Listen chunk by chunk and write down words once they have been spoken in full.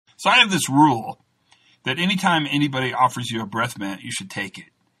So I have this rule that anytime anybody offers you a breath mint, you should take it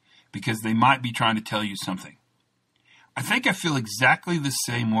because they might be trying to tell you something. I think I feel exactly the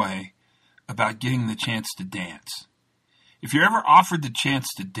same way about getting the chance to dance. If you're ever offered the chance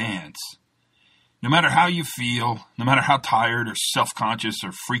to dance, no matter how you feel, no matter how tired or self-conscious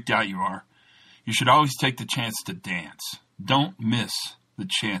or freaked out you are, you should always take the chance to dance. Don't miss the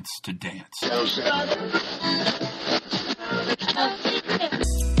chance to dance.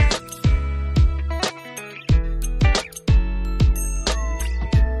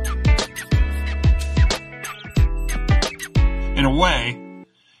 In a way,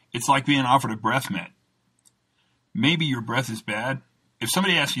 it's like being offered a breath mint. Maybe your breath is bad. If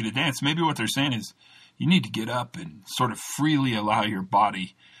somebody asks you to dance, maybe what they're saying is you need to get up and sort of freely allow your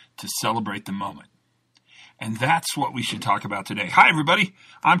body to celebrate the moment. And that's what we should talk about today. Hi, everybody.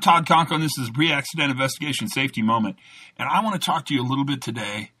 I'm Todd Conklin. This is Pre-Accident Investigation Safety Moment. And I want to talk to you a little bit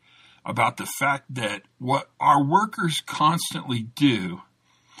today about the fact that what our workers constantly do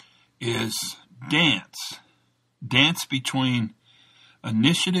is dance. Dance between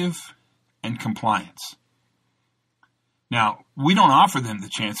initiative and compliance. Now, we don't offer them the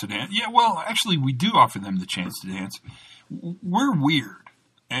chance to dance. Yeah, well, actually, we do offer them the chance to dance. We're weird.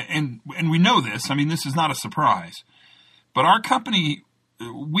 And we know this. I mean, this is not a surprise. But our company,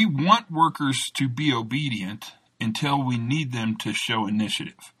 we want workers to be obedient until we need them to show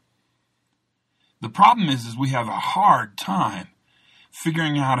initiative. The problem is we have a hard time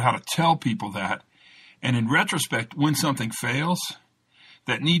figuring out how to tell people that. And in retrospect, when something fails,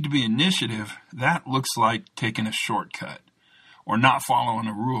 that need to be initiative, that looks like taking a shortcut or not following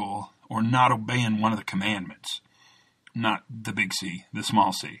a rule or not obeying one of the commandments. Not the big C, the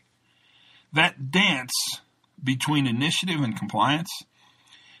small c. That dance between initiative and compliance,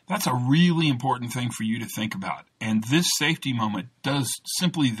 that's a really important thing for you to think about. And this safety moment does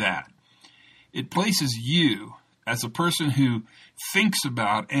simply that. It places you as a person who thinks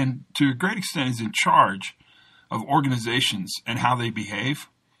about and to a great extent is in charge of organizations and how they behave.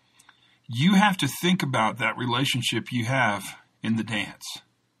 You have to think about that relationship you have in the dance.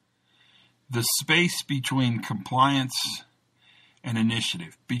 The space between compliance and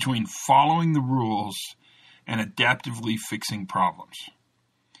initiative, between following the rules and adaptively fixing problems.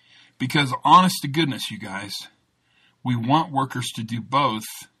 Because honest to goodness, you guys, we want workers to do both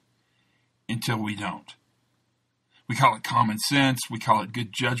until we don't. We call it common sense, we call it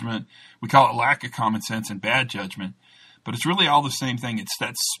good judgment, we call it lack of common sense and bad judgment, but it's really all the same thing. It's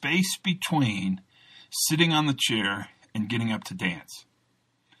that space between sitting on the chair and getting up to dance.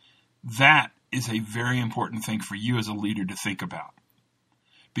 That is a very important thing for you as a leader to think about.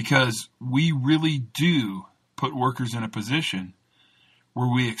 Because we really do put workers in a position where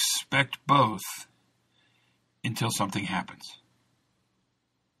we expect both until something happens.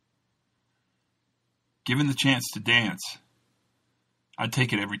 Given the chance to dance, I'd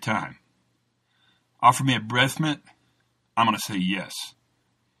take it every time. Offer me a breath mint, I'm going to say yes.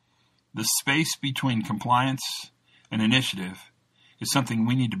 The space between compliance and initiative is something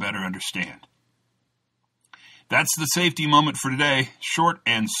we need to better understand. That's the safety moment for today. Short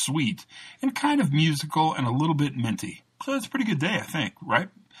and sweet and kind of musical and a little bit minty. So it's a pretty good day, I think, right?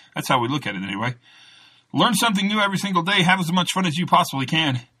 That's how we look at it anyway. Learn something new every single day. Have as much fun as you possibly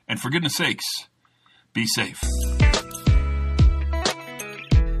can. And for goodness sakes, be safe.